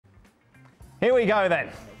Here we go then.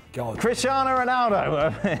 God. Cristiano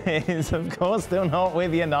Ronaldo is, of course, still not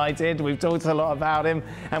with United. We've talked a lot about him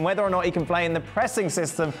and whether or not he can play in the pressing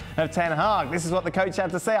system of Ten Hag. This is what the coach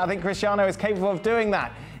had to say. I think Cristiano is capable of doing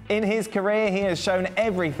that. In his career, he has shown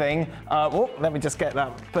everything. Let me just get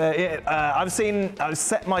that. I've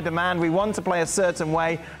set my demand. We want to play a certain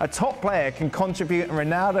way. A top player can contribute, and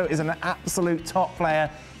Ronaldo is an absolute top player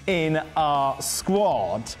in our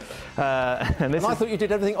squad. And I thought you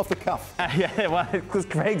did everything off the cuff. Yeah, well, because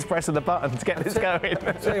Craig's pressing the button to get this going.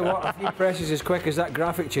 I'll tell you what, if he presses as quick as that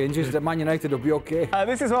graphic changes, that Man United will be okay.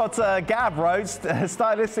 This is what Gab wrote.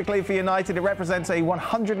 Stylistically for United, it represents a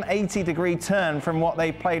 180-degree turn from what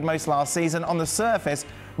they played most last season. On the surface,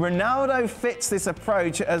 Ronaldo fits this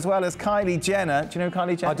approach as well as Kylie Jenner. Do you know who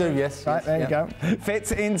Kylie Jenner? I do, yes. Right, there you go.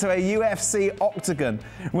 Fits into a UFC octagon.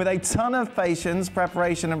 With a ton of patience,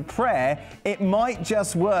 preparation and prayer, it might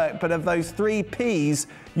just work, but of those 3 Ps,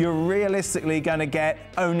 you're realistically going to get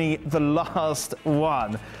only the last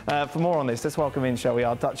one. For more on this, let's welcome in, shall we?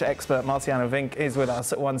 Our Dutch expert, Marciano Vink, is with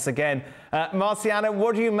us once again. Marciano,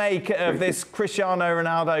 what do you make of this Cristiano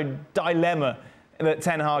Ronaldo dilemma that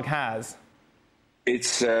Ten Hag has?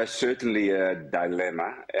 It's certainly a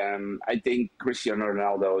dilemma. I think Cristiano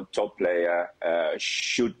Ronaldo, top player,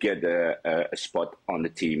 should get a spot on the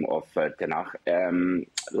team of Ten Hag.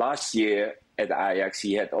 Last year at Ajax,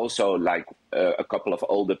 he had also a couple of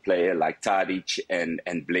older players like Tadic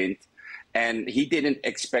and Blind. And he didn't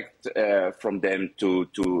expect from them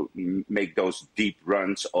to make those deep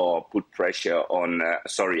runs or put pressure on.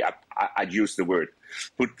 I used the word.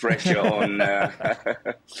 Put pressure on.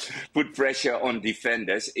 Put pressure on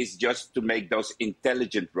defenders. It's just to make those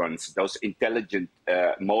intelligent runs, those intelligent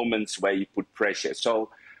moments where you put pressure.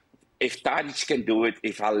 So, if Tadic can do it,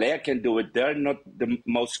 if Haller can do it, they're not the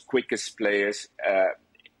most quickest players.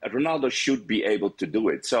 Ronaldo should be able to do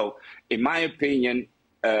it. So, in my opinion,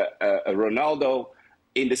 Ronaldo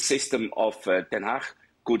in the system of Ten Hag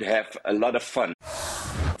could have a lot of fun.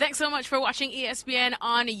 Thanks so much for watching ESPN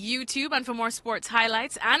on YouTube. And for more sports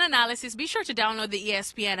highlights and analysis, be sure to download the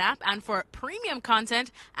ESPN app. And for premium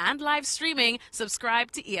content and live streaming,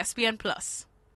 subscribe to ESPN Plus.